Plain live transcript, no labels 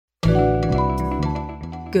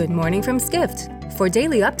Good morning from Skift. For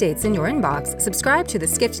daily updates in your inbox, subscribe to the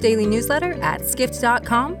Skift Daily newsletter at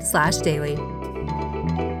skift.com/daily.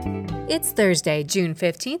 It's Thursday, June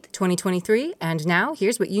 15th, 2023, and now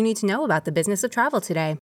here's what you need to know about the business of travel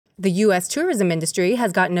today. The U.S. tourism industry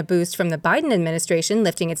has gotten a boost from the Biden administration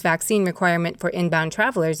lifting its vaccine requirement for inbound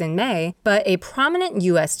travelers in May, but a prominent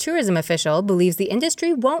U.S. tourism official believes the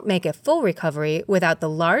industry won't make a full recovery without the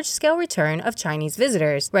large-scale return of Chinese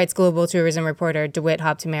visitors, writes global tourism reporter DeWitt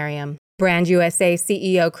Habtemariam. Brand USA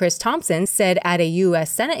CEO Chris Thompson said at a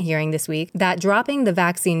U.S. Senate hearing this week that dropping the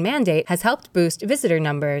vaccine mandate has helped boost visitor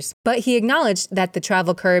numbers, but he acknowledged that the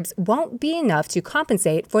travel curbs won't be enough to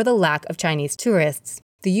compensate for the lack of Chinese tourists.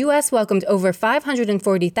 The U.S. welcomed over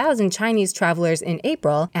 540,000 Chinese travelers in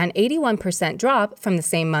April, an 81% drop from the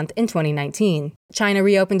same month in 2019. China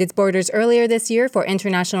reopened its borders earlier this year for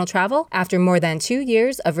international travel after more than 2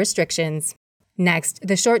 years of restrictions. Next,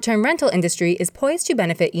 the short-term rental industry is poised to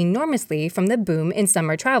benefit enormously from the boom in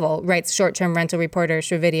summer travel, writes short-term rental reporter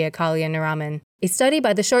Srividya Kalyanaraman. A study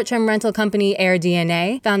by the short-term rental company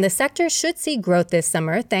AirDNA found the sector should see growth this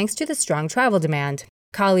summer thanks to the strong travel demand.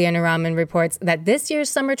 Kalyanaraman reports that this year's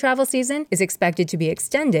summer travel season is expected to be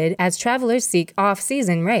extended as travelers seek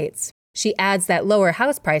off-season rates. She adds that lower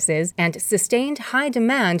house prices and sustained high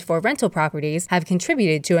demand for rental properties have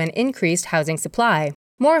contributed to an increased housing supply.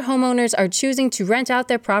 More homeowners are choosing to rent out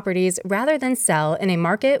their properties rather than sell in a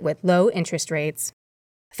market with low interest rates.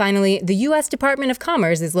 Finally, the U.S. Department of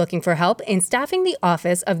Commerce is looking for help in staffing the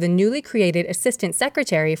office of the newly created Assistant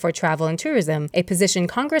Secretary for Travel and Tourism, a position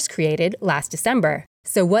Congress created last December.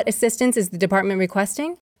 So what assistance is the department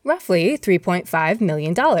requesting? Roughly $3.5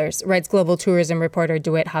 million, writes global tourism reporter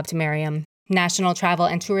DeWitt Habtemariam. National Travel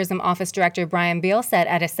and Tourism Office Director Brian Beal said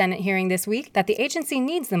at a Senate hearing this week that the agency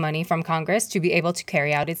needs the money from Congress to be able to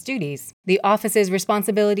carry out its duties. The office's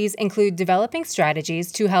responsibilities include developing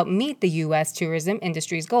strategies to help meet the U.S. tourism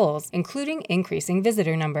industry's goals, including increasing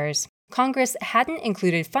visitor numbers. Congress hadn't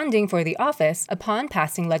included funding for the office upon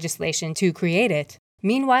passing legislation to create it.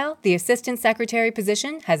 Meanwhile, the Assistant Secretary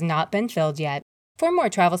position has not been filled yet. For more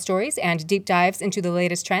travel stories and deep dives into the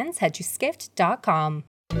latest trends, head to skift.com.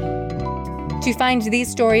 To find these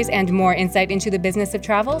stories and more insight into the business of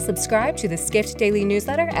travel, subscribe to the Skift Daily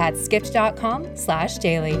newsletter at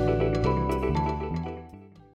skift.com/daily.